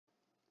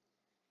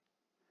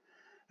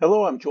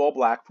Hello, I'm Joel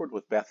Blackford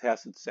with Beth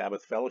Hesed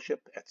Sabbath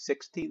Fellowship at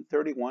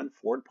 1631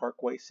 Ford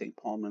Parkway, St.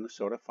 Paul,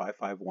 Minnesota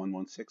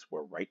 55116.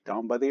 We're right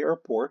down by the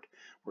airport.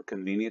 We're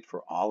convenient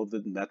for all of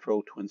the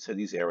metro Twin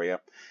Cities area.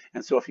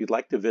 And so if you'd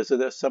like to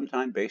visit us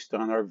sometime based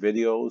on our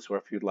videos, or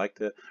if you'd like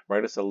to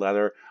write us a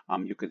letter,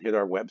 you can hit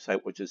our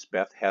website, which is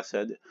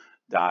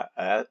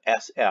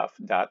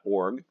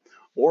bethhesed.sf.org,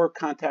 or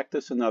contact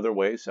us in other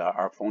ways.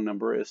 Our phone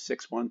number is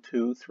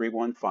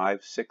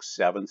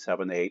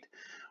 612-315-6778.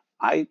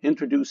 I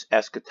introduce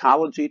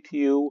eschatology to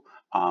you,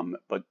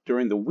 but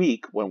during the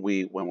week when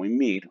we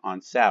meet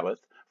on Sabbath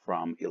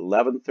from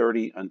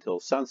 11:30 until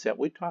sunset,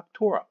 we talk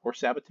Torah. We're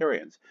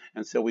Sabbatarians,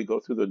 and so we go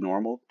through the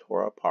normal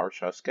Torah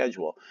Parsha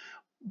schedule.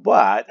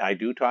 But I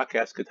do talk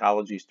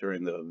eschatologies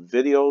during the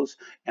videos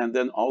and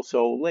then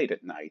also late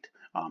at night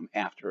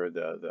after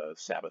the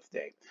Sabbath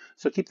day.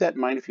 So keep that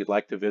in mind if you'd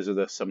like to visit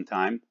us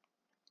sometime.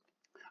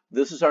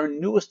 This is our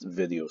newest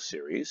video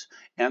series,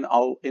 and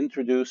I'll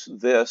introduce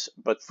this,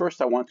 but first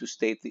I want to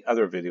state the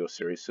other video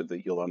series so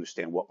that you'll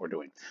understand what we're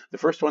doing. The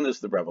first one is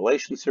the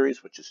Revelation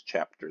series, which is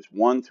chapters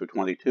 1 through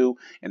 22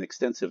 in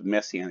extensive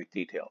messianic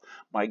detail.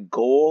 My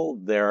goal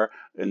there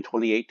in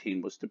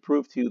 2018 was to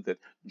prove to you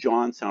that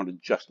John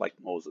sounded just like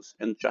Moses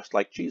and just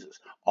like Jesus.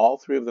 All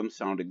three of them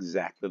sound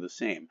exactly the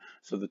same.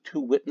 So the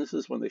two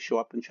witnesses, when they show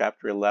up in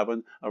chapter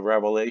 11 of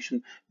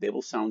Revelation, they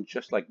will sound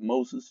just like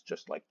Moses,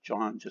 just like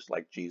John, just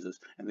like Jesus,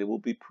 and they will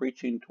be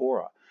preaching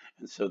Torah.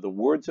 And so the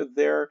words are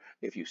there.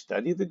 If you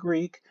study the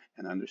Greek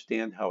and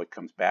understand how it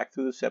comes back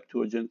through the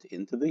Septuagint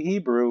into the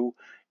Hebrew,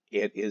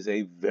 it is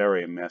a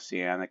very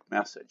messianic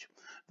message.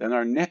 Then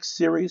our next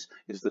series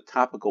is the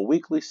Topical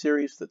Weekly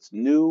series that's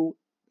new,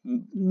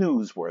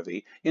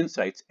 newsworthy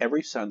insights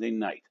every Sunday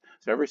night.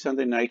 So every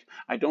Sunday night,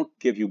 I don't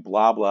give you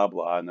blah, blah,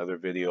 blah, another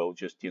video,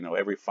 just,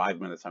 every 5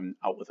 minutes I'm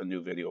out with a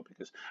new video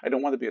because I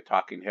don't want to be a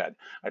talking head.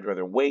 I'd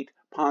rather wait,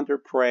 ponder,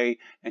 pray,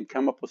 and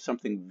come up with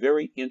something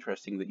very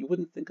interesting that you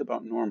wouldn't think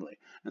about normally.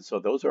 And so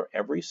those are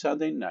every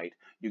Sunday night.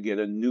 You get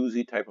a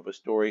newsy type of a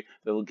story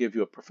that'll give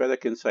you a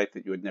prophetic insight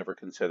that you had never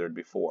considered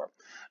before.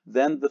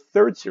 Then the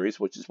third series,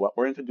 which is what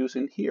we're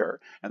introducing here,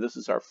 and this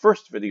is our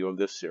first video of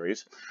this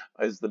series,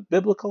 is the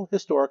Biblical,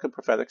 Historic, and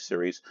Prophetic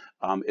series.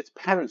 It's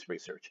patterns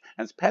research,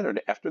 and it's patterned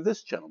after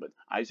this gentleman,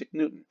 Isaac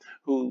Newton,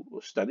 who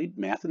studied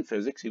math and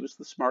physics. He was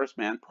the smartest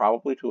man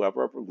probably to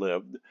ever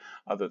lived,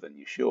 other than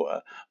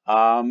Yeshua.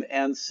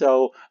 And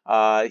so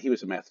he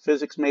was a math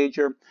physics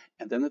major,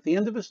 and then at the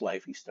end of his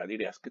life, he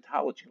studied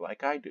eschatology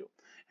like I do.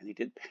 And he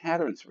did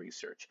patterns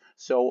research.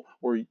 So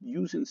we're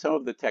using some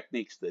of the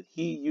techniques that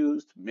he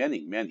used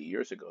many, many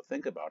years ago.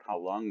 Think about how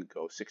long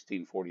ago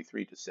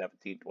 1643 to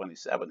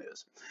 1727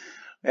 is.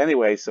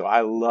 Anyway, so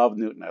I love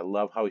Newton. I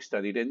love how he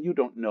studied. And you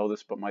don't know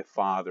this, but my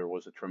father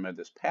was a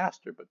tremendous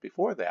pastor. But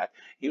before that,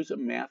 he was a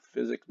math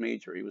physics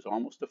major. He was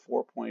almost a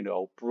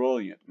 4.0,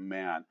 brilliant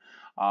man.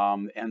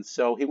 And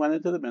so he went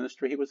into the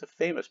ministry. He was a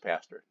famous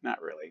pastor.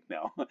 Not really,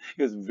 no.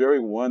 He was very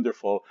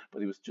wonderful,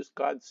 but he was just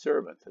God's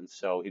servant. And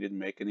so he didn't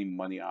make any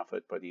money off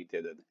it, but he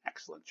did an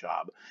excellent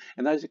job.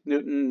 And Isaac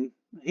Newton,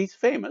 he's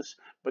famous,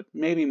 but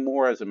maybe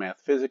more as a math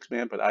physics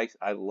man. But I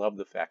love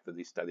the fact that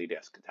he studied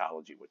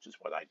eschatology, which is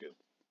what I do.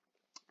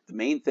 The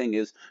main thing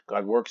is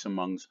God works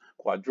amongst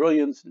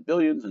quadrillions and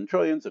billions and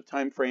trillions of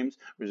time frames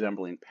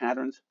resembling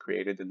patterns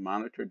created and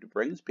monitored to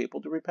bring his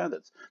people to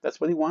repentance. That's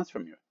what he wants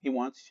from you. He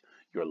wants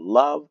your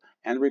love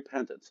and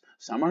repentance.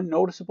 Some are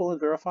noticeable and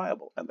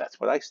verifiable, and that's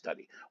what I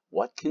study.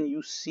 What can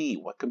you see?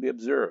 What can be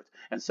observed?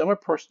 And some are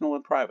personal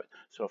and private.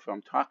 So if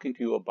I'm talking to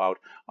you about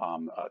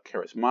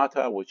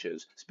charismata, which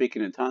is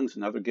speaking in tongues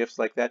and other gifts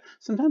like that,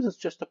 sometimes it's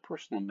just a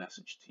personal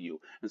message to you.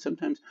 And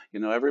sometimes,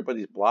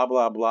 everybody's blah,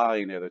 blah, blah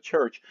at a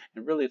church,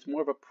 and really it's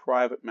more of a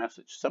private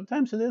message.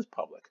 Sometimes it is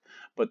public.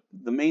 But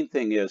the main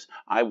thing is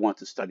I want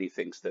to study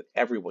things that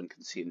everyone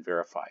can see and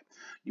verify.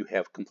 You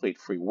have complete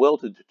free will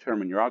to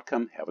determine your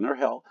outcome, heaven or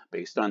hell,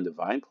 based on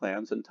divine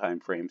plans and time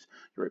frames.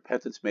 Your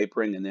repentance may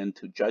bring an end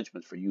to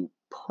judgment for you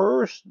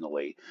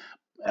personally,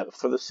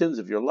 for the sins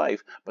of your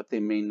life, but they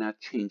may not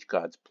change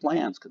God's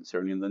plans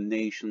concerning the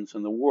nations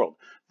and the world.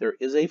 There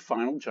is a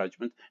final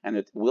judgment, and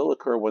it will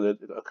occur when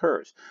it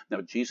occurs. Now,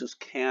 Jesus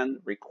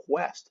can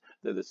request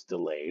that it's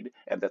delayed,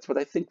 and that's what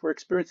I think we're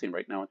experiencing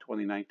right now in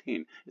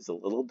 2019, is a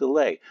little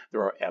delay.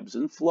 There are ebbs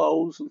and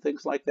flows and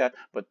things like that,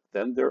 but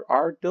then there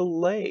are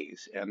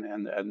delays,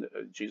 and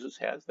Jesus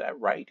has that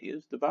right. He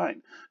is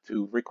divine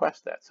to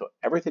request that. So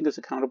everything is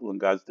accountable in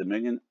God's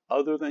dominion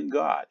other than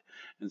God.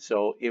 And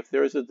so if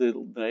there's a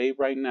delay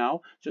right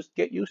now, just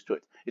get used to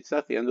it. It's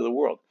not the end of the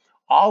world.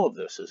 All of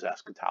this is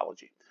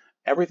eschatology.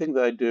 Everything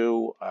that I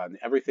do and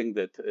everything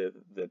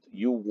that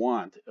you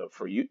want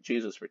for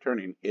Jesus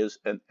returning is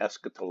an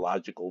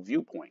eschatological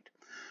viewpoint.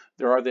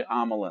 There are the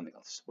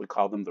amillennialists. We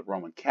call them the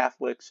Roman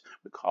Catholics.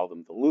 We call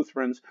them the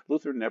Lutherans.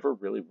 Luther never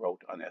really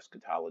wrote on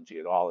eschatology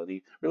at all, and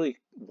he really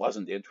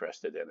wasn't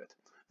interested in it.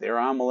 They're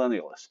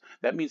amillennialists.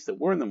 That means that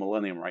we're in the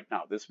millennium right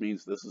now. This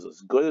means this is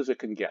as good as it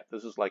can get.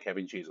 This is like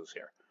having Jesus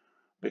here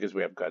because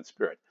we have God's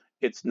Spirit.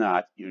 It's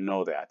not, you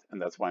know that,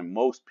 and that's why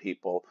most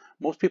people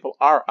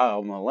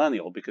are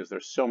millennial because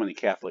there's so many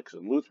Catholics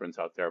and Lutherans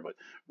out there, but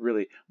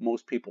really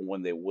most people,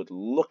 when they would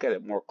look at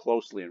it more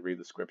closely and read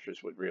the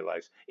scriptures, would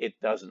realize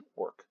it doesn't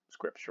work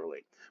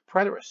scripturally.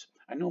 Preterists.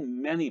 I know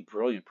many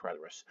brilliant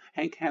preterists.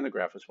 Hank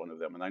Hanegraaff is one of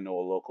them, and I know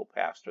a local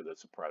pastor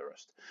that's a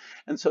preterist.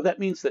 And so that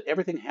means that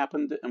everything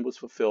happened and was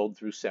fulfilled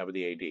through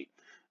 70 AD.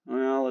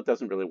 Well, it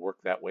doesn't really work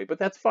that way, but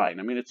that's fine.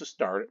 I mean, it's a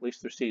start. At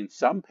least they're seeing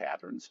some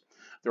patterns.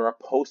 There are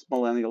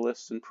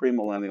post-millennialists and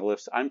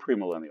premillennialists. I'm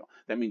premillennial.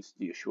 That means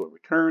Yeshua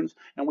returns,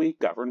 and we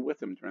govern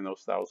with him during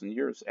those 1,000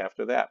 years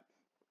after that.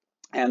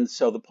 And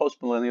so the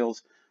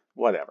post-millennials,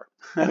 whatever.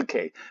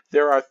 Okay,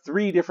 there are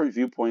three different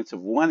viewpoints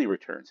of when he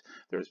returns.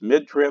 There's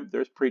mid-trib,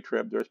 there's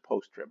pre-trib, there's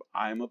post-trib.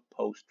 I'm a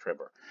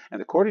post-tribber.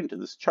 And according to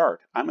this chart,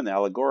 I'm an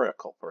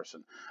allegorical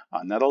person.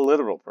 I'm not a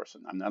literal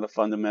person. I'm not a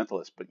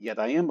fundamentalist, but yet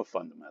I am a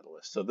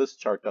fundamentalist. So this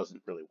chart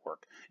doesn't really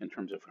work in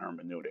terms of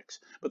hermeneutics.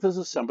 But this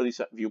is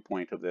somebody's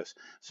viewpoint of this.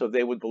 So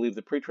they would believe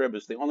the pre-trib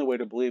is the only way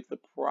to believe. The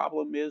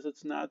problem is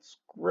it's not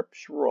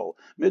scriptural.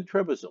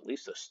 Mid-trib is at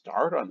least a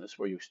start on this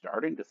where you're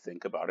starting to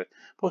think about it.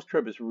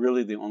 Post-trib is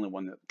really the only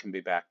one that can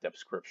be backed up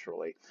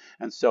scripturally.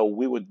 And so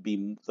we would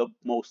be the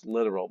most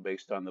literal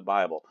based on the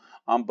Bible.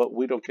 But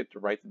we don't get to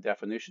write the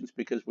definitions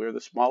because we're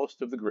the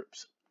smallest of the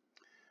groups.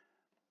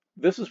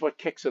 This is what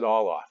kicks it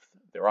all off.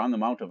 They're on the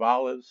Mount of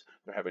Olives.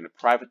 They're having a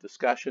private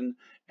discussion.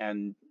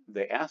 And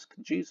they ask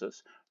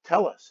Jesus,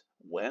 tell us,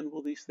 when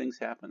will these things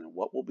happen? And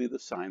what will be the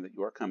sign that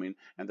you are coming?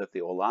 And that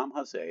the Olam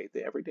Hazeh,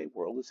 the everyday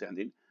world, is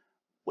ending?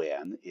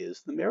 When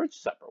is the marriage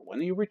supper? When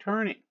are you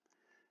returning?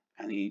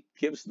 And he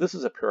gives, this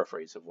is a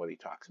paraphrase of what he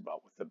talks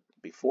about.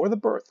 Before the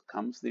birth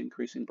comes the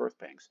increasing birth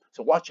pangs.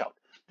 So watch out.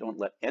 Don't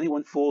let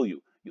anyone fool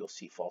you. You'll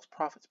see false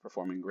prophets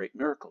performing great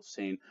miracles,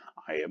 saying,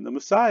 I am the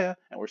Messiah.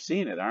 And we're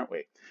seeing it, aren't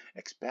we?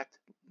 Expect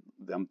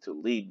them to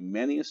lead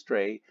many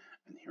astray.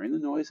 And hearing the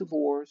noise of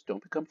wars,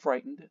 don't become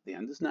frightened. The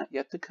end is not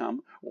yet to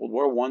come. World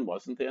War I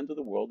wasn't the end of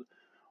the world.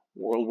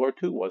 World War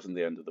II wasn't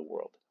the end of the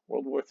world.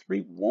 World War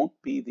III won't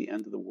be the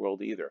end of the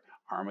world either.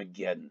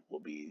 Armageddon will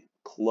be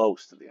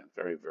close to the end,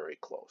 very, very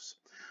close.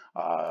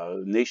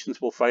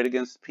 Nations will fight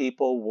against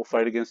people, will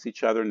fight against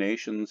each other,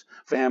 nations,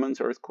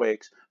 famines,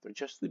 earthquakes. They're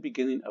just the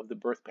beginning of the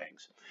birth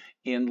pangs.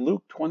 In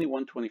Luke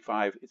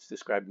 21:25, it's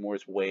described more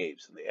as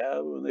waves, and they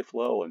ebb and they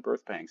flow, and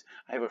birth pangs.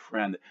 I have a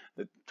friend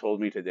that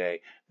told me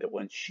today that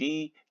when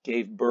she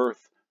gave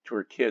birth to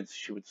her kids,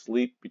 she would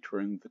sleep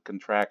between the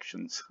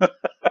contractions.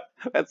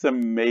 That's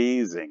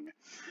amazing.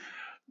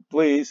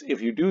 Please,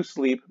 if you do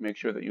sleep, make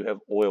sure that you have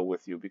oil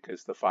with you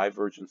because the 5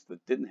 virgins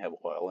that didn't have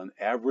oil, and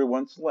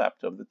everyone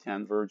slept of the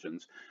 10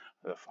 virgins,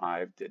 the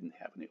 5 didn't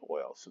have any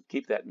oil. So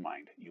keep that in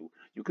mind. You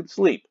can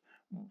sleep,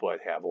 but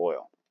have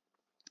oil.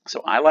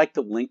 So I like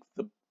to link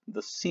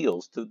the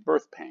seals to the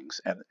birth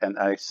pangs. And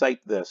I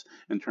cite this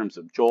in terms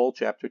of Joel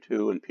chapter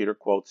 2, and Peter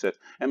quotes it.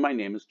 And my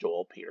name is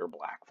Joel Peter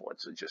Blackford,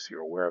 so just so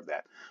you're aware of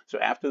that. So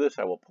after this,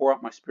 I will pour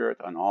out my spirit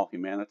on all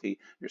humanity.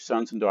 Your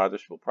sons and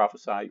daughters will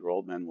prophesy. Your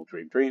old men will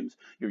dream dreams.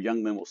 Your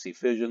young men will see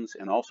visions.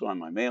 And also on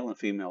my male and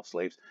female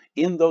slaves.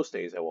 In those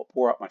days, I will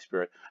pour out my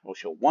spirit. I will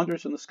show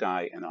wonders in the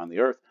sky and on the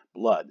earth,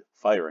 blood,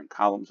 fire, and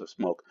columns of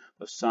smoke.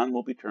 The sun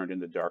will be turned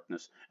into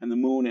darkness and the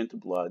moon into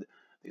blood.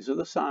 These are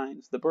the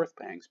signs, the birth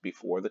pangs,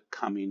 before the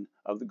coming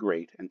of the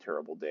great and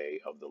terrible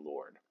day of the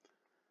Lord.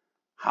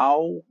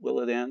 How will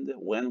it end?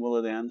 When will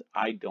it end?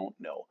 I don't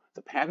know.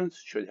 The patterns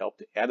should help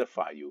to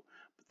edify you,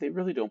 but they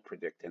really don't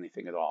predict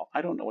anything at all.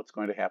 I don't know what's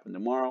going to happen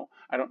tomorrow.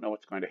 I don't know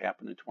what's going to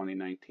happen in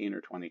 2019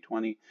 or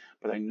 2020,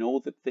 but I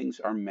know that things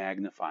are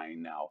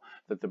magnifying now,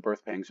 that the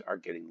birth pangs are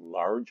getting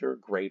larger,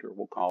 greater,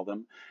 we'll call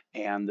them,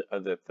 and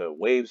that the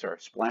waves are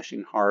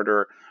splashing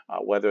harder,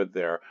 whether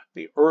they're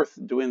the earth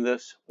doing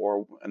this,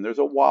 and there's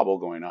a wobble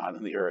going on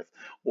in the earth,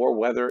 or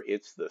whether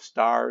it's the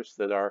stars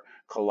that are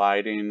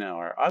colliding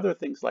or other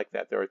things like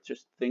that. There are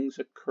just things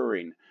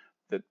occurring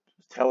that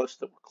tell us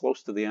that we're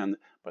close to the end,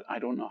 but I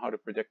don't know how to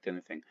predict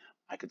anything.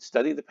 I could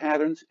study the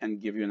patterns and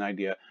give you an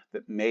idea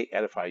that may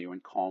edify you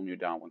and calm you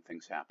down when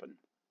things happen.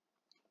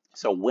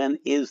 So when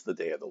is the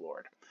day of the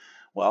Lord?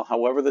 Well,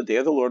 however, the day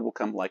of the Lord will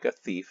come like a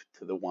thief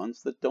to the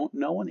ones that don't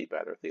know any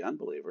better, the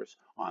unbelievers.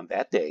 On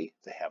that day,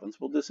 the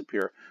heavens will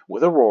disappear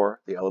with a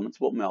roar, the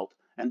elements will melt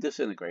and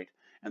disintegrate,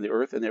 and the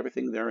earth and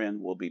everything therein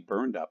will be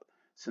burned up.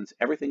 Since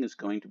everything is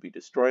going to be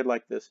destroyed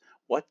like this,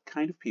 what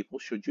kind of people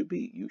should you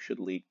be? You should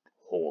lead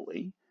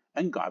holy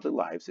and godly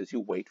lives as you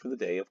wait for the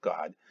day of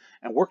God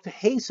and work to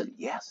hasten.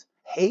 Yes,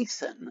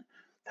 hasten.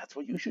 That's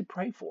what you should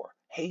pray for.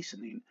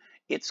 Hastening.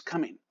 It's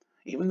coming.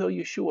 Even though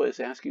Yeshua is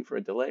asking for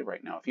a delay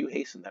right now, if you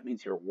hasten, that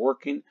means you're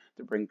working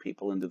to bring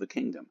people into the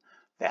kingdom.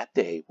 That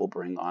day will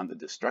bring on the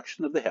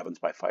destruction of the heavens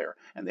by fire,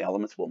 and the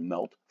elements will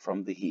melt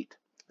from the heat.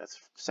 That's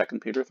 2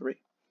 Peter 3.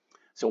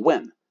 So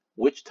when?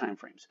 Which time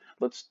frames?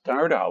 Let's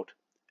start out,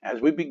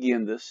 as we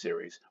begin this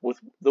series, with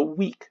the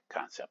week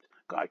concept.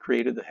 God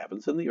created the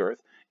heavens and the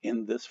earth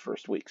in this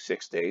first week,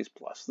 6 days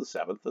plus the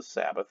seventh, the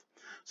Sabbath.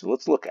 So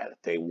let's look at it.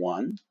 Day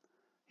 1,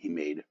 he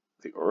made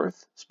the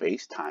earth,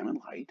 space, time, and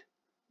light.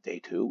 Day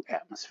 2,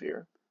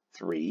 atmosphere.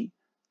 3,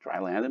 dry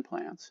land and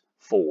plants.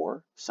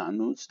 4, sun,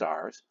 moon,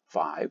 stars.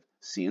 5,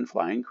 sea and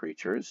flying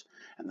creatures.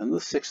 And then the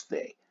 6th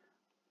day,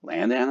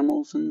 land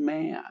animals and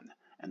man.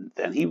 And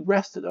then he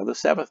rested on the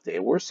 7th day.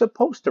 We're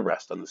supposed to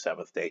rest on the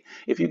 7th day.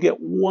 If you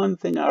get one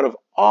thing out of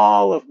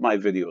all of my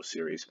video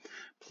series,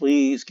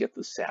 please get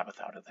the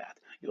Sabbath out of that.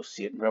 You'll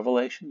see it in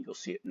Revelation. You'll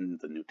see it in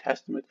the New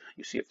Testament.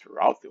 You see it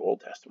throughout the Old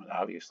Testament,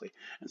 obviously.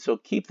 And so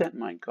keep that in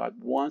mind. God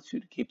wants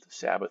you to keep the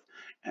Sabbath.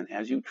 And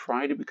as you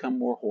try to become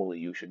more holy,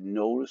 you should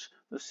notice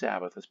the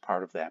Sabbath as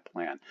part of that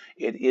plan.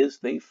 It is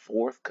the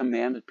 4th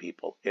commandment,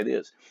 people. It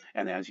is.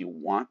 And as you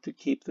want to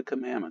keep the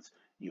commandments,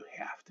 you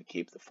have to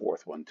keep the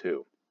 4th one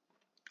too,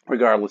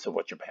 regardless of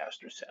what your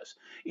pastor says.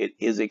 It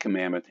is a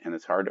commandment, and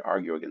it's hard to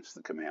argue against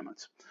the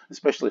commandments,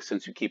 especially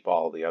since you keep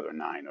all the other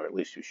 9, or at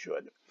least you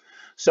should.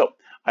 So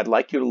I'd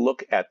like you to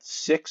look at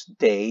 6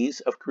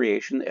 days of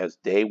creation as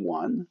day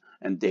 1,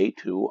 and day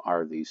 2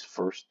 are these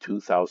first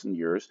 2,000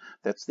 years.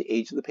 That's the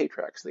age of the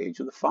patriarchs, the age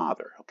of the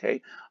father,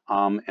 okay?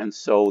 And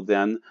so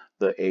then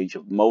the age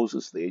of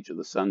Moses, the age of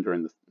the son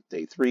during the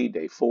day 3,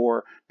 day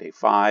 4, day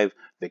 5.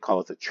 They call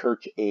it the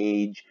church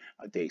age,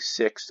 day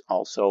 6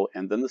 also.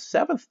 And then the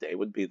 7th day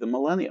would be the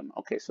millennium.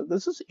 Okay, so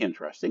this is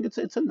interesting.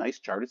 It's a nice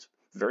chart. It's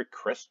very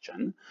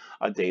Christian.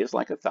 A day is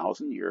like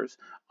 1,000 years.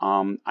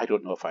 I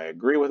don't know if I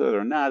agree with it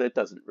or not. It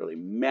doesn't really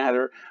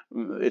matter.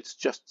 It's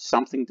just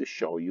something to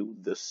show you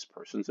this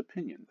person's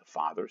opinion, the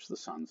fathers, the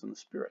sons, and the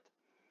spirit.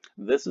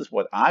 This is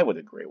what I would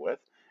agree with.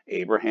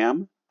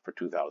 Abraham for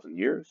 2,000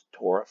 years,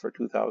 Torah for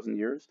 2,000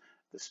 years,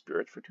 the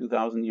Spirit for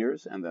 2,000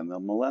 years, and then the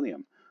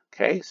millennium.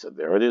 Okay, so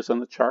there it is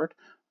on the chart.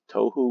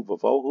 Tohu,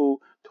 Vavohu,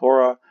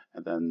 Torah,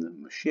 and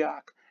then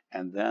Mashiach,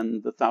 and then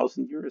the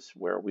 1,000 years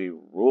where we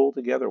rule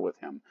together with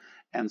him.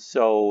 And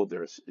so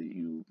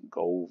you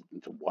go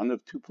into one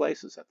of 2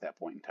 places at that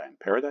point in time,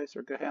 paradise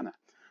or Gehenna.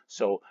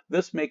 So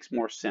this makes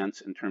more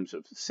sense in terms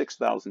of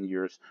 6,000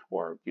 years,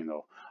 or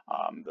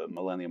the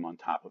millennium on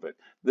top of it.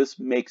 This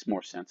makes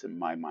more sense in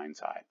my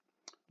mind's eye.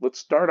 Let's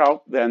start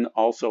out then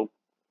also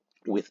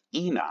with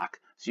Enoch.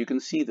 So you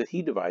can see that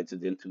he divides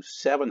it into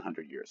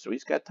 700 years. So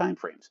he's got time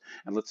frames.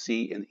 And let's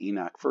see in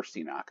Enoch, first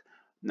Enoch,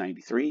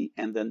 93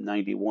 and then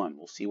 91.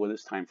 We'll see what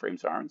his time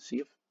frames are and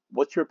see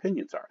what your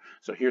opinions are.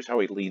 So here's how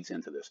he leads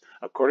into this.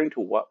 According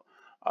to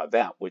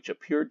that which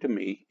appeared to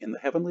me in the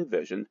heavenly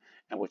vision,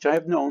 and which I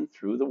have known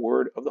through the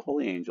word of the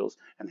holy angels,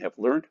 and have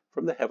learned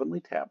from the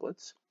heavenly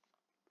tablets.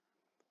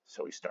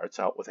 So he starts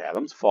out with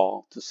Adam's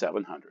fall to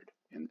 700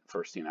 in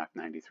 1 Enoch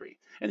 93.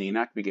 And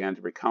Enoch began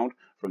to recount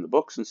from the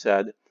books and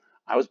said,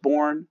 I was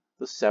born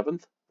the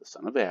 7th, the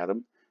son of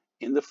Adam,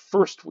 in the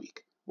 1st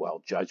week,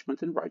 while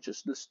judgment and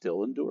righteousness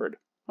still endured.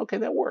 Okay,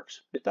 that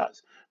works. It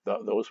does.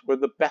 Those were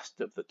the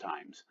best of the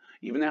times.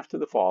 Even after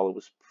the fall, it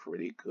was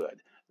pretty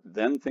good.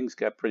 Then things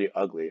got pretty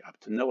ugly up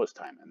to Noah's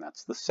time, and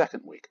that's the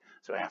 2nd week.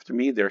 So after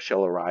me there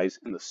shall arise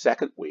in the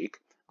 2nd week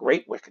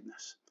great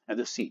wickedness, and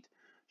deceit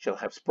shall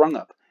have sprung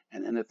up,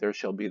 and in it there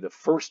shall be the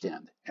first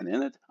end, and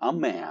in it a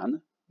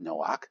man,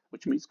 Noach,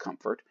 which means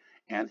comfort,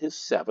 and his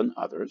 7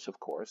 others, of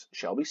course,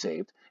 shall be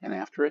saved, and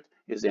after it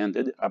is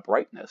ended,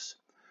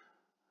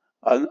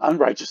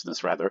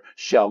 unrighteousness rather,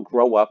 shall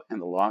grow up,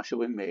 and the law shall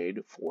be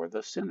made for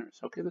the sinners.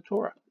 Okay, the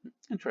Torah.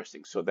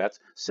 Interesting. So that's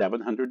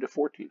 700 to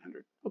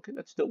 1400. Okay,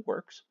 that still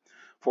works.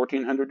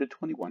 1400 to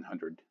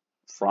 2100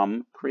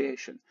 from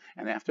creation.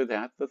 And after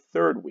that, the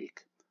 3rd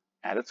week.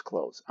 At its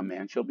close, a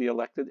man shall be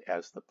elected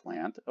as the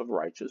plant of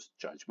righteous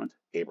judgment,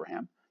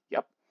 Abraham.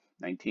 Yep,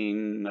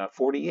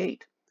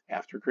 1948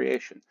 after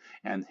creation.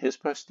 And his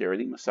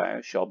posterity,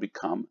 Messiah, shall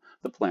become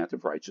the plant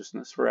of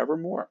righteousness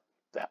forevermore.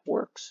 That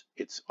works.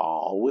 It's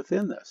all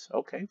within this.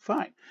 Okay,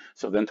 fine.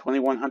 So then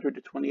 2100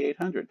 to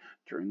 2800,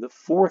 during the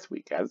 4th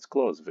week at its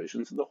close,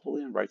 visions of the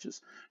holy and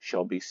righteous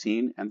shall be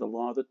seen, and the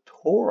law, the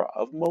Torah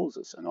of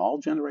Moses, and all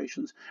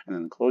generations, and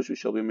an enclosure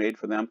shall be made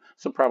for them.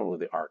 So probably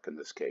the ark in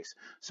this case.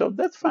 So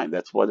that's fine.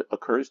 That's what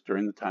occurs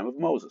during the time of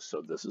Moses.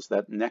 So this is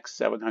that next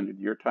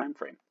 700-year time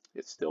frame.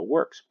 It still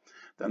works.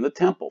 Then the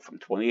temple from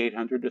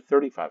 2800 to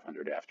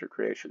 3500 after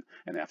creation.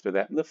 And after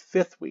that, in the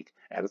 5th week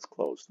at its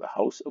close, the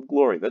house of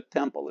glory, the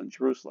temple in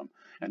Jerusalem,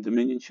 and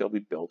dominion shall be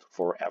built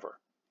forever.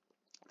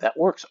 That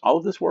works. All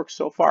of this works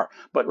so far.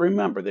 But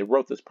remember, they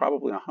wrote this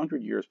probably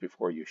 100 years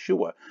before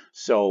Yeshua.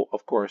 So,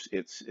 of course,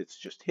 it's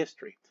just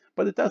history.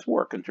 But it does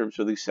work in terms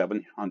of these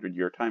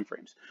 700-year time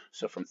frames.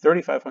 So from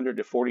 3500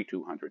 to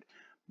 4200.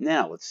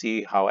 Now, let's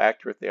see how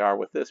accurate they are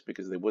with this,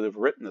 because they would have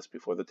written this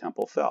before the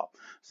temple fell.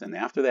 So then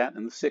after that,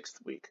 in the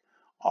 6th week,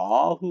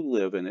 all who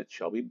live in it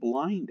shall be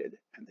blinded,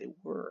 and they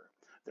were.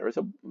 There is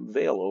a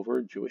veil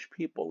over Jewish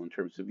people in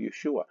terms of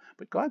Yeshua,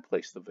 but God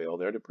placed the veil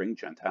there to bring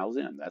Gentiles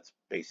in. That's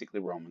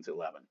basically Romans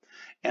 11.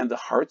 And the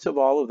hearts of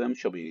all of them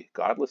shall be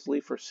godlessly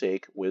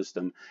forsake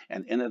wisdom,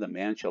 and in it a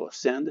man shall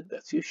ascend,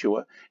 that's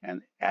Yeshua,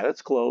 and at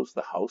its close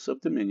the house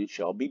of dominion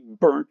shall be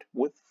burnt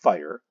with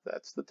fire,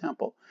 that's the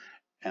temple,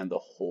 and the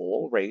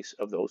whole race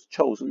of those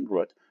chosen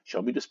root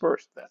shall be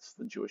dispersed. That's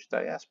the Jewish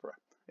diaspora.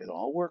 It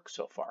all works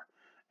so far.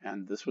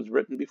 And this was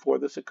written before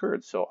this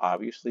occurred, so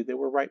obviously they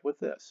were right with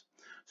this.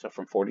 So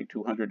from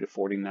 4200 to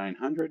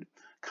 4900,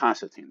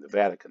 Constantine, the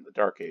Vatican, the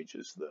Dark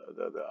Ages,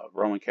 the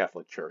Roman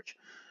Catholic Church.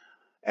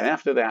 And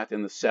after that,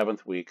 in the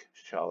seventh week,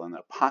 shall an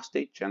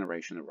apostate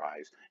generation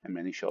arise, and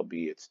many shall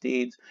be its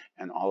deeds,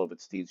 and all of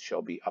its deeds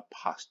shall be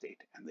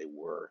apostate. And they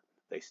were.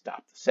 They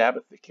stopped the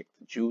Sabbath. They kicked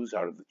the Jews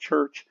out of the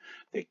church.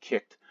 They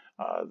kicked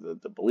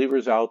the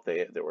believers out.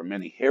 There were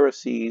many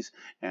heresies,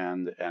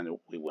 and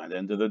we went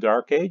into the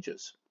Dark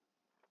Ages.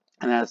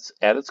 And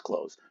at its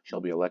close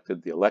shall be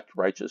elected the elect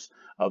righteous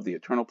of the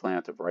eternal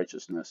plant of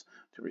righteousness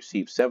to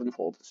receive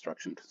sevenfold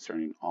instruction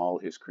concerning all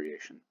his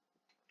creation.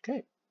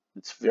 Okay,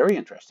 it's very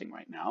interesting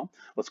right now.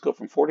 Let's go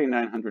from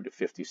 4900 to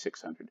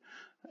 5600.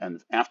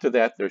 And after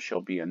that, there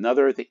shall be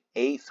another, the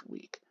eighth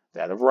week,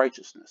 that of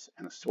righteousness.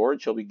 And a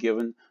sword shall be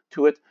given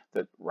to it,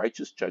 that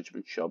righteous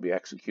judgment shall be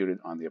executed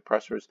on the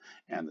oppressors,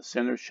 and the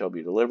sinners shall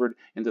be delivered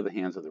into the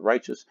hands of the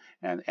righteous.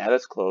 And at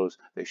its close,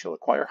 they shall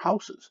acquire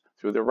houses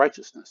through their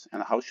righteousness.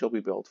 And a house shall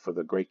be built for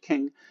the great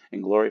king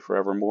in glory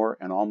forevermore,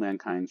 and all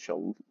mankind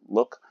shall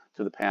look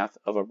to the path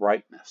of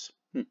uprightness.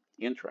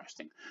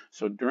 Interesting.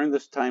 So during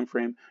this time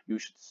frame, you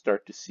should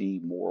start to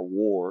see more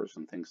wars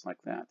and things like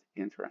that.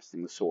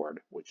 Interesting, the sword,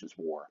 which is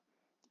war.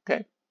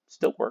 Okay,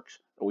 still works.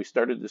 But we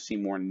started to see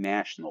more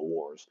national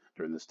wars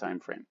during this time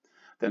frame.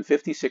 Then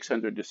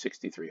 5600 to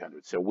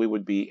 6300. So we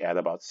would be at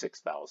about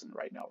 6000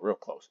 right now, real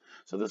close.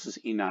 So this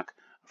is Enoch,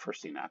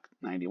 first Enoch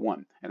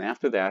 91. And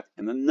after that,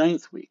 in the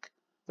ninth week,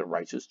 the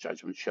righteous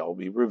judgment shall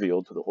be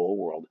revealed to the whole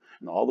world,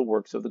 and all the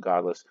works of the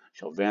godless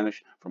shall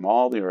vanish from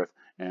all the earth,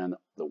 and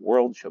the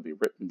world shall be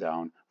written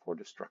down for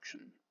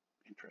destruction.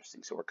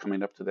 Interesting. So we're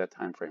coming up to that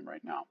time frame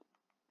right now.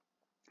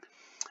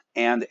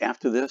 And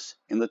after this,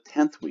 in the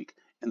 10th week,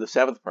 in the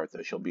seventh part,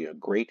 there shall be a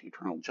great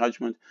eternal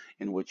judgment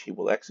in which he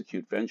will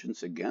execute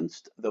vengeance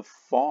against the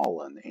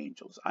fallen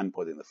angels. I'm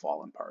putting the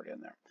fallen part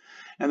in there.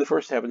 And the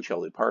first heaven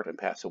shall depart and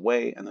pass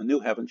away, and the new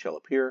heaven shall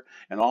appear,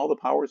 and all the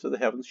powers of the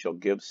heavens shall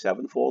give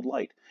sevenfold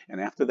light.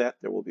 And after that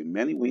there will be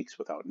many weeks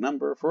without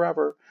number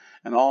forever,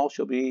 and all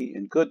shall be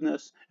in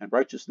goodness and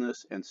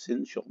righteousness, and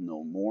sin shall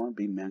no more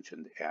be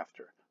mentioned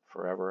after,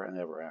 forever and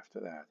ever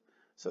after that.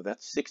 So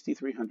that's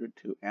 6300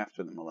 to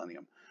after the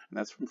millennium. And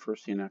that's from 1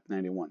 Enoch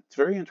 91. It's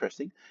very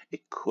interesting.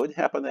 It could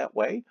happen that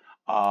way.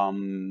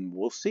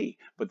 We'll see.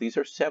 But these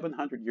are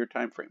 700-year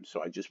time frames,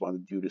 so I just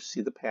wanted you to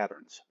see the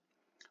patterns.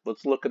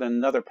 Let's look at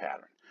another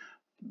pattern.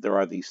 There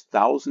are these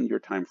 1,000-year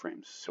time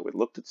frames. So we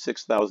looked at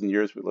 6,000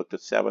 years, we looked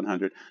at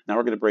 700. Now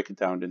we're going to break it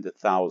down into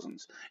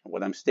thousands. And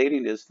what I'm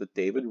stating is that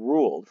David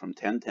ruled from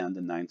 1010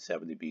 to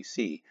 970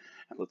 BC.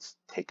 And let's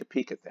take a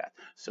peek at that.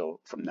 So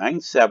from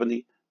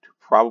 970 to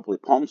probably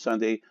Palm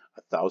Sunday,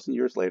 1,000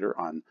 years later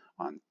on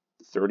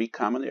 30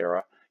 Common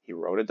Era, he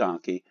rode a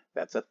donkey.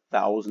 That's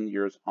 1,000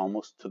 years,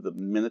 almost to the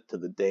minute, to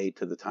the day,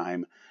 to the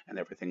time, and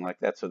everything like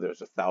that. So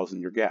there's a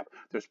 1,000-year gap.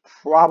 There's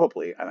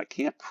probably, and I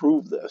can't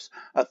prove this,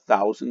 a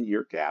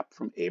 1,000-year gap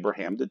from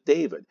Abraham to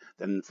David.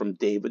 Then from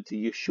David to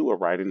Yeshua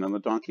riding on the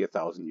donkey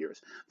 1,000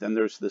 years. Then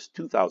there's this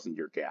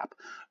 2,000-year gap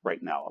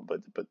right now.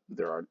 But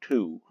there are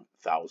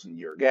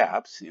 2,000-year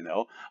gaps, you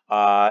know.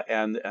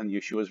 And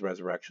Yeshua's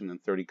resurrection in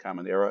 30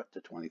 Common Era to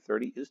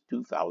 2030 is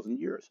 2,000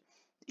 years.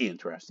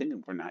 Interesting,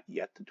 and we're not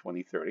yet to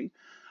 2030.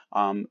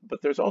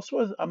 But there's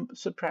also a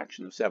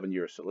subtraction of 7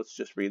 years. So let's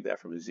just read that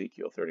from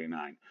Ezekiel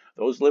 39.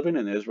 Those living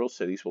in Israel's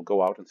cities will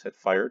go out and set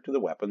fire to the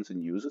weapons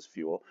and use as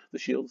fuel the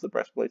shields, the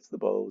breastplates, the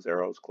bows,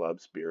 arrows,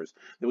 clubs, spears.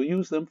 They will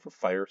use them for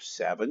fire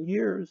 7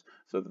 years,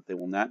 so that they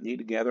will not need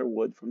to gather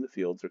wood from the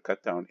fields or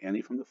cut down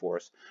any from the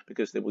forest,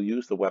 because they will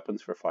use the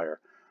weapons for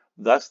fire.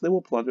 Thus they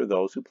will plunder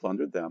those who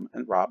plundered them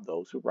and rob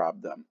those who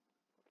robbed them,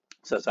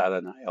 says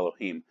Adonai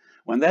Elohim.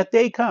 When that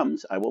day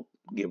comes, I will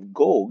give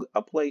Gog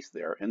a place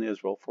there in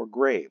Israel for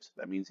graves.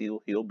 That means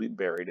he'll be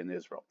buried in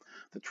Israel.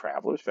 The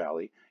traveler's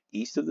valley,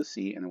 east of the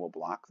sea, and it will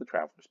block the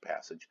traveler's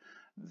passage.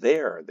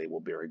 There they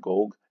will bury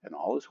Gog and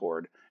all his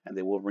horde, and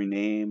they will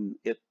rename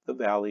it the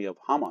valley of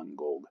Haman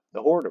Gog,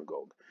 the horde of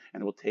Gog.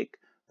 And it will take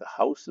the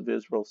house of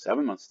Israel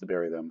 7 months to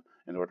bury them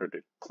in order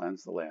to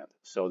cleanse the land.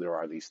 So there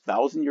are these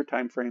 1,000-year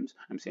time frames.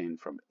 I'm saying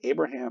from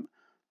Abraham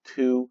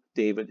to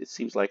David, it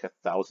seems like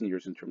 1,000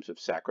 years in terms of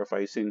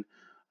sacrificing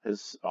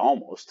his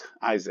almost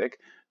Isaac,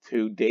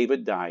 to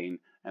David dying,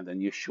 and then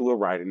Yeshua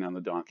riding on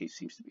the donkey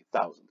seems to be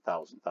 1,000,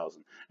 1,000,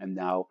 1,000. And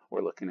now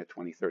we're looking at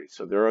 2030.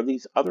 So there are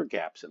these other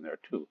gaps in there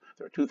too.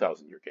 There are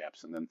 2,000-year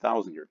gaps and then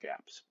 1,000-year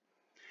gaps.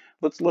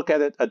 Let's look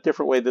at it a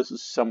different way. This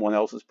is someone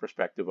else's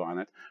perspective on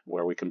it,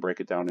 where we can break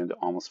it down into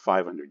almost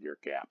 500-year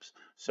gaps.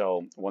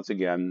 So once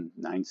again,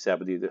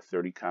 970 to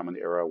 30 Common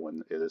Era,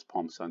 when it is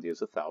Palm Sunday,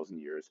 is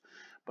 1,000 years.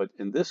 But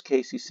in this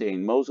case, he's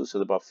saying Moses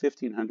at about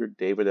 1,500,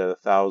 David at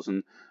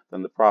 1,000,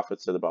 then the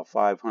prophets at about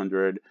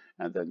 500,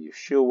 and then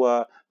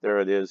Yeshua, there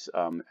it is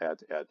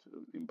at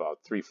about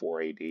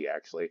 3-4 AD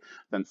actually,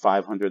 then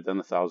 500, then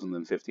 1,000,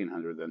 then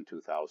 1,500, then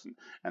 2,000,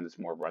 and it's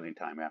more running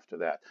time after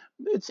that.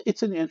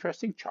 It's an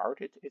interesting chart.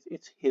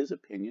 It's his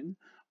opinion.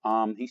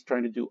 He's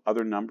trying to do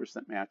other numbers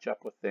that match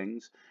up with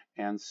things,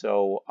 and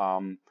so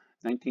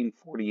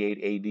 1948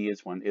 AD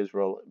is when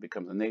Israel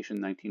becomes a nation.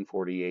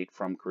 1948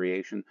 from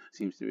creation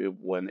seems to be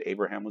when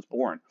Abraham was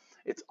born.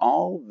 It's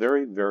all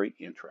very, very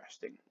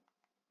interesting.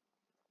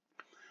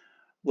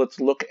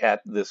 Let's look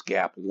at this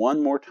gap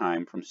one more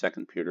time from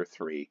 2 Peter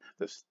 3,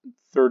 this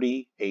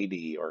 30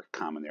 AD or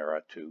Common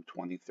Era to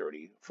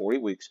 2030, 40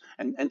 weeks.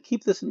 And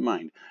keep this in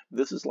mind.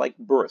 This is like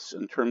births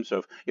in terms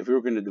of if we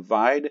were going to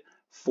divide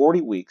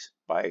 40 weeks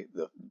by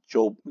the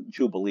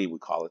Jubilee, we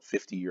call it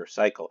 50-year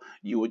cycle,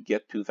 you would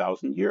get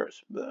 2,000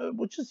 years,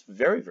 which is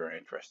very, very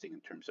interesting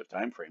in terms of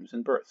time frames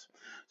and births.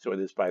 So it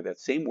is by that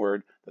same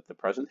word that the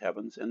present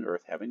heavens and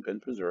earth, having been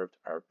preserved,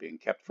 are being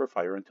kept for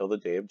fire until the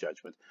day of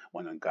judgment,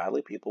 when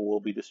ungodly people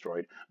will be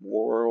destroyed.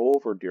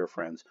 Moreover, dear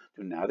friends,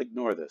 do not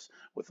ignore this.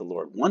 With the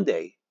Lord, one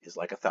day is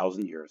like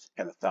 1,000 years,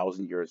 and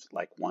 1,000 years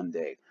like one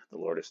day. The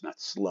Lord is not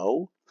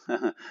slow.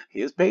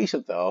 He is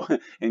patient, though,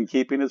 in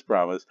keeping his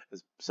promise,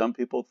 as some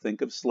people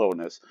think of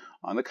slowness.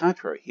 On the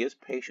contrary, he is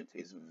patient. He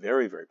is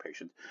very, very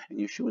patient, and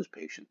Yeshua is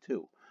patient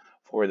too.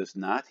 For it is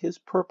not his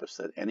purpose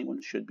that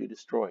anyone should be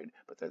destroyed,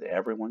 but that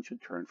everyone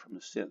should turn from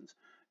his sins.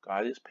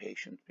 God is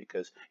patient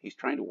because he's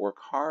trying to work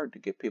hard to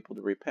get people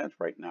to repent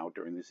right now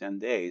during these end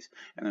days.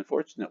 And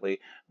unfortunately,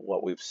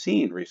 what we've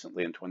seen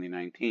recently in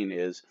 2019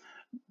 is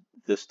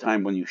this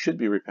time when you should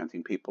be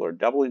repenting, people are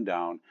doubling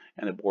down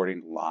and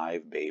aborting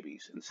live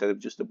babies. Instead of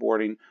just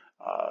aborting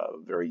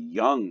very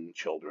young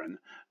children,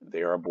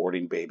 they are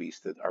aborting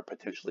babies that are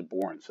potentially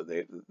born. So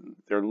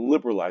they're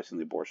liberalizing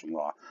the abortion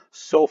law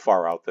so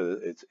far out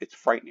that it's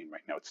frightening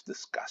right now. It's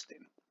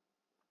disgusting.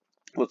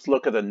 Let's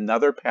look at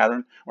another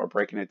pattern. We're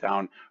breaking it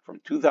down from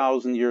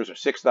 2,000 years or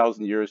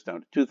 6,000 years down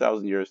to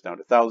 2,000 years, down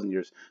to 1,000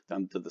 years,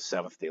 down to the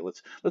seventh day.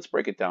 Let's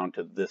break it down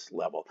to this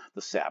level,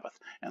 the Sabbath,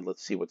 and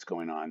let's see what's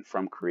going on.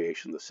 From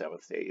creation, the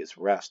seventh day is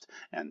rest,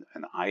 and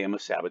I am a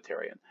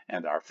Sabbatarian,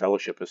 and our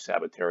fellowship is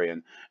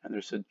Sabbatarian, and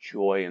there's a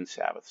joy in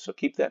Sabbath. So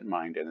keep that in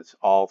mind, and it's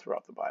all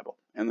throughout the Bible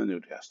and the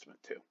New Testament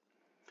too.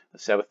 The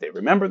seventh day.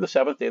 Remember the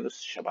seventh day, the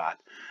Shabbat,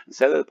 and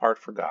set it apart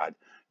for God.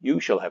 You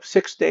shall have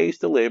 6 days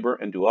to labor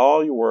and do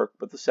all your work,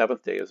 but the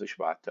seventh day is a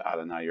Shabbat to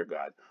Adonai your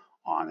God.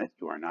 On it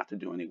you are not to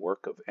do any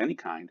work of any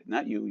kind,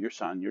 not you, your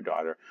son, your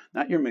daughter,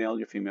 not your male,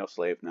 your female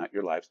slave, not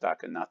your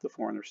livestock, and not the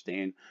foreigner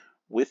staying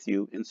with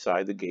you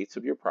inside the gates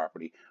of your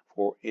property.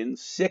 For in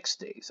 6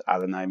 days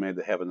Adonai made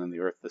the heaven and the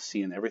earth, the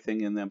sea, and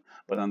everything in them.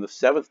 But on the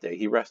seventh day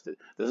he rested.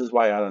 This is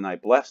why Adonai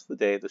blessed the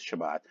day, the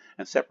Shabbat,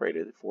 and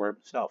separated it for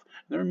himself.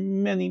 And there are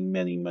many,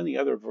 many, many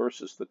other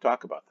verses that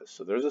talk about this.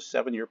 So there's a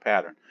 7-year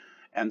pattern.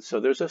 And so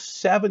there's a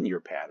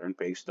 7-year pattern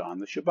based on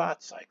the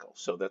Shabbat cycle.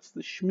 So that's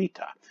the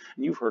Shemitah.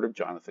 And you've heard of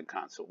Jonathan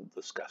Kahn, so we'll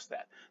discuss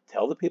that.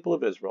 Tell the people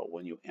of Israel,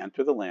 when you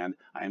enter the land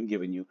I am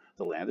giving you,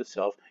 the land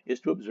itself is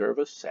to observe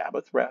a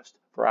Sabbath rest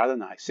for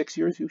Adonai. 6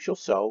 years you shall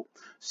sow,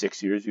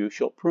 6 years you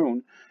shall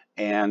prune,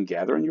 and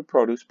gather in your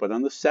produce. But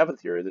on the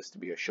 7th year it is to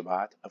be a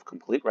Shabbat of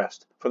complete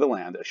rest for the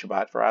land, a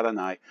Shabbat for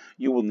Adonai.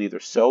 You will neither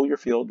sow your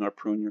field nor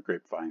prune your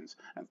grapevines.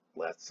 And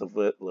that's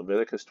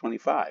Leviticus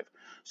 25.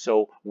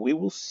 So we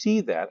will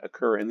see that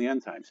occur in the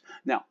end times.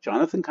 Now,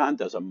 Jonathan Kahn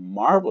does a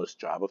marvelous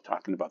job of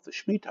talking about the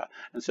Shemitah.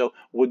 And so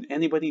would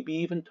anybody be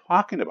even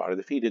talking about it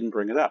if he didn't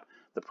bring it up?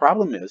 The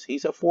problem is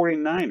he's a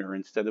 49er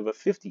instead of a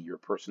 50-year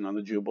person on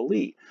the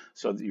Jubilee.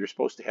 So you're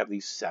supposed to have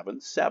these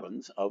 7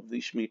 sevens of the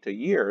Shemitah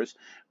years.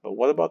 But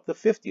what about the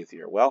 50th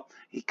year? Well,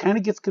 he kind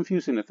of gets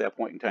confusing at that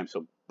point in time.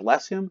 So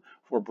bless him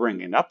for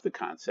bringing up the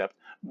concept.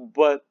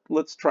 But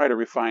let's try to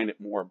refine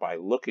it more by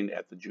looking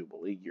at the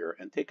Jubilee year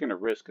and taking a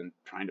risk and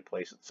trying to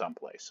place it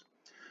someplace.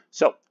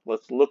 So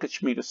let's look at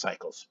Shemitah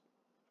cycles.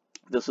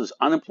 This is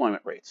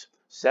unemployment rates.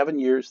 7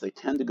 years they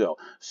tend to go.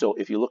 So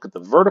if you look at the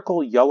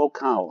vertical yellow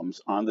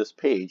columns on this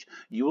page,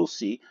 you'll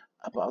see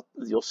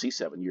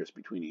 7 years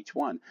between each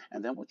one.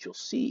 And then what you'll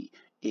see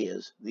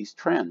is these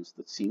trends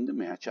that seem to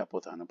match up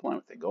with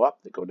unemployment. They go up,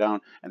 they go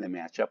down, and they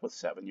match up with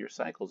 7-year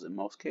cycles in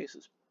most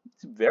cases.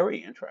 It's very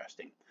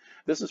interesting.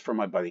 This is from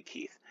my buddy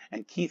Keith,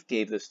 and Keith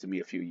gave this to me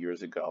a few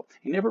years ago.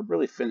 He never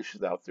really finished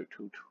it out through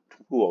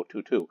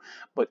 2022,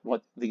 but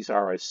what these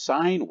are is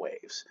sine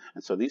waves.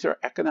 And so these are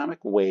economic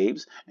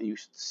waves, and you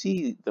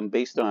see them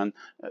based on,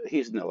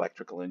 he's an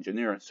electrical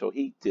engineer, and so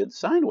he did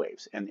sine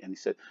waves. And he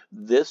said,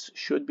 this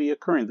should be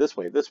occurring this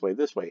way, this way,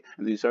 this way,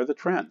 and these are the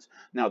trends.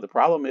 Now, the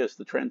problem is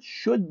the trends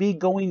should be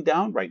going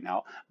down right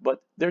now,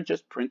 but they're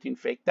just printing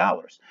fake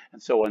dollars.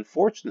 And so,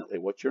 unfortunately,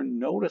 what you're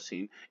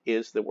noticing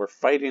is that we're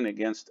fighting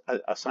against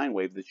a sine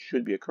wave that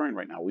should be occurring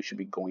right now. We should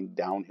be going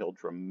downhill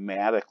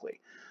dramatically,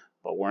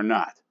 but we're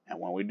not. And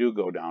when we do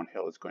go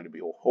downhill, it's going to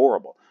be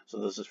horrible. So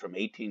this is from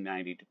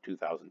 1890 to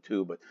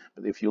 2002. But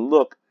if you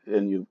look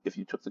and if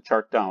you took the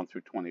chart down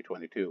through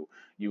 2022,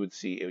 you would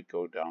see it would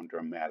go down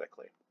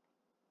dramatically.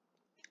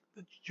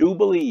 The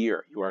Jubilee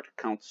year, you are to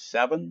count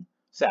 7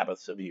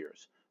 Sabbaths of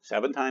years.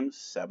 7 times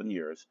 7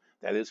 years,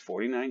 that is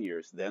 49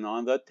 years. Then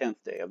on the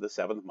 10th day of the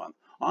 7th month,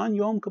 on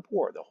Yom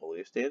Kippur, the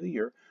holiest day of the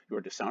year, you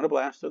are to sound a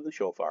blast of the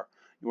shofar.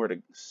 You are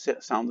to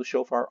sound the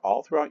shofar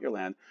all throughout your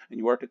land, and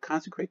you are to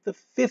consecrate the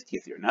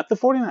 50th year, not the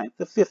 49th,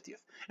 the 50th.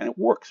 And it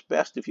works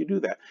best if you do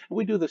that. And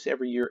we do this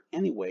every year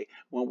anyway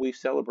when we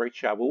celebrate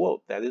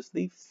Shavuot. That is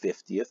the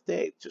 50th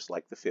day, just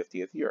like the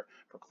 50th year,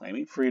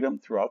 proclaiming freedom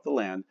throughout the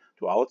land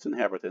to all its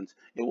inhabitants.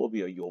 It will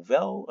be a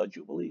Yovel, a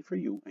jubilee for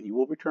you, and you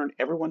will return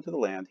everyone to the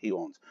land he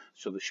owns.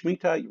 So the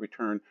Shemitah, you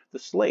return the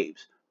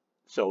slaves.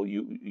 So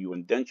you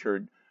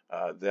indentured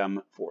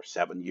them for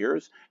 7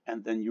 years,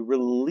 and then you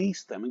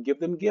release them and give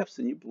them gifts,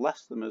 and you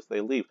bless them as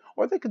they leave.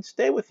 Or they could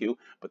stay with you,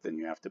 but then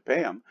you have to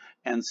pay them.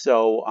 And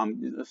so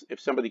if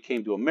somebody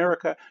came to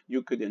America,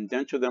 you could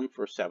indenture them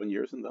for 7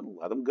 years and then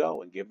let them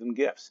go and give them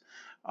gifts.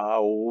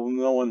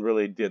 No one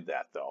really did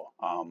that, though.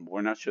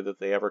 We're not sure that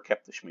they ever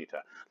kept the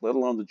Shemitah, let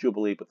alone the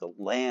Jubilee, but the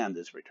land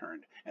is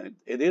returned. And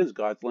it is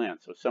God's land.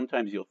 So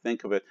sometimes you'll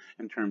think of it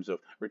in terms of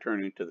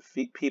returning to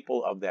the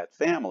people of that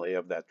family,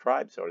 of that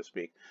tribe, so to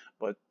speak.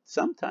 But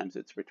sometimes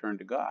it's returned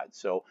to God.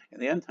 So in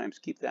the end times,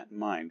 keep that in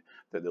mind,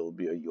 that it will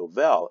be a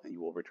Yovel, and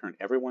you will return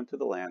everyone to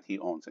the land he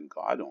owns, and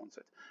God owns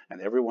it.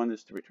 And everyone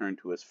is to return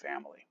to his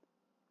family.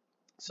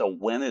 So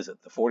when is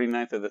it? The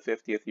 49th or the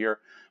 50th year?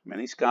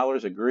 Many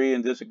scholars agree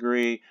and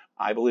disagree.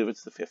 I believe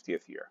it's the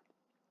 50th year.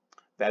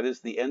 That is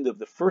the end of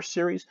the first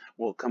series.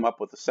 We'll come up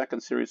with the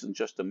second series in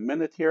just a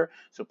minute here.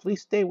 So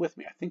please stay with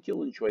me. I think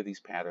you'll enjoy these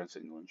patterns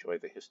and you'll enjoy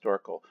the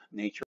historical nature